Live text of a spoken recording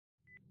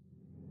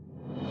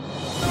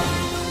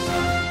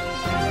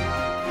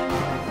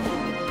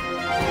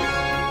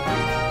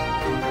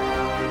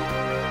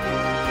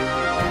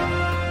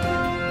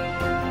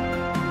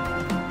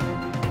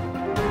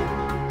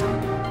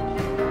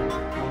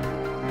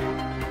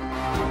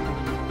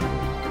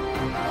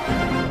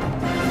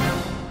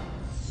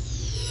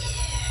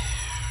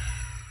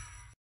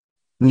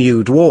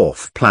new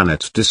dwarf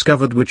planet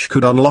discovered which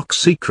could unlock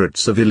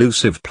secrets of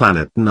elusive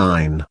planet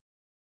 9.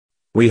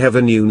 We have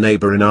a new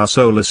neighbor in our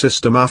solar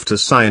system after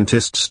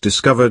scientists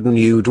discovered a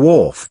new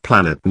dwarf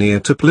planet near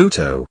to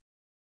Pluto.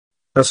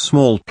 A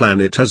small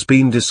planet has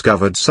been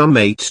discovered some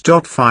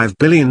 8.5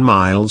 billion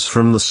miles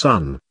from the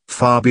Sun,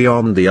 far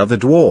beyond the other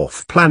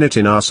dwarf planet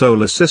in our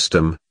solar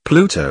system,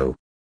 Pluto.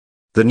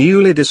 The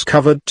newly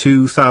discovered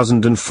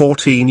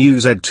 2014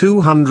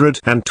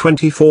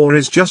 UZ224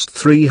 is just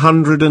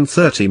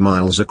 330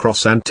 miles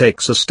across and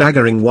takes a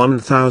staggering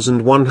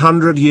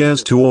 1,100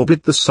 years to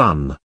orbit the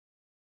Sun.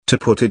 To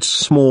put its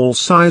small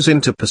size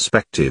into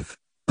perspective,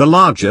 the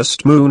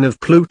largest moon of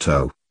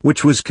Pluto,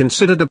 which was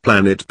considered a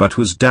planet but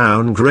was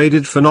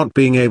downgraded for not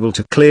being able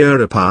to clear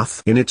a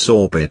path in its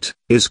orbit,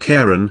 is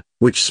Charon,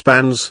 which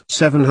spans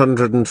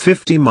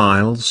 750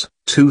 miles.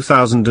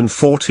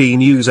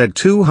 2014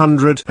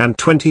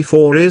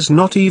 UZ224 is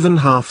not even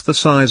half the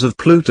size of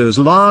Pluto's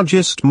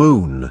largest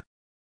moon.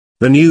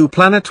 The new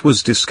planet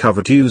was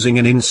discovered using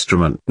an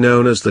instrument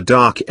known as the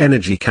Dark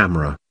Energy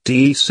Camera,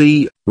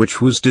 DEC,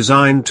 which was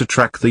designed to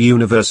track the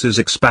universe's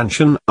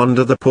expansion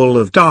under the pull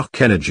of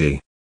dark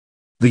energy.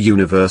 The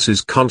universe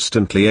is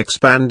constantly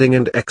expanding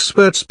and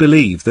experts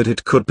believe that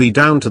it could be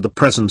down to the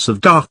presence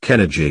of dark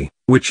energy,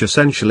 which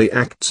essentially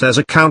acts as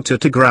a counter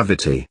to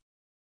gravity.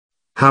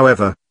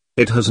 However,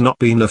 it has not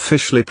been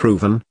officially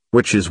proven,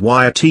 which is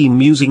why a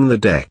team using the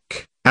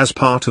DEC, as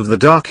part of the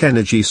Dark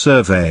Energy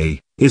Survey,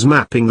 is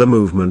mapping the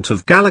movement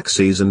of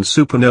galaxies and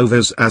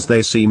supernovas as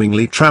they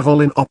seemingly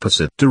travel in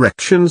opposite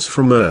directions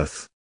from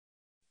Earth.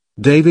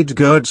 David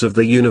Gerds of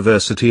the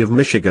University of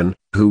Michigan,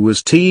 who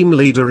was team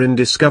leader in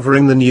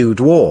discovering the new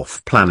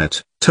dwarf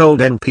planet, told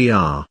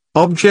NPR,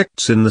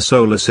 "Objects in the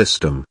solar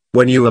system,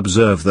 when you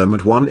observe them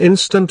at one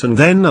instant and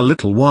then a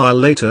little while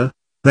later,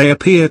 they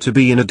appear to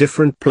be in a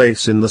different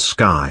place in the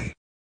sky."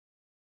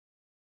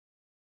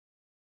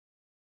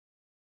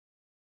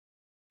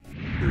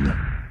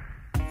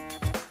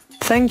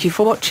 Thank you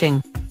for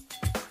watching.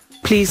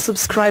 Please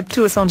subscribe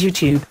to us on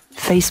YouTube,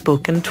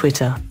 Facebook and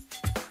Twitter.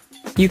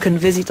 You can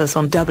visit us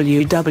on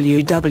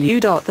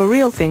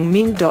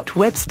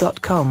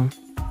www.therealthingmeme.webs.com.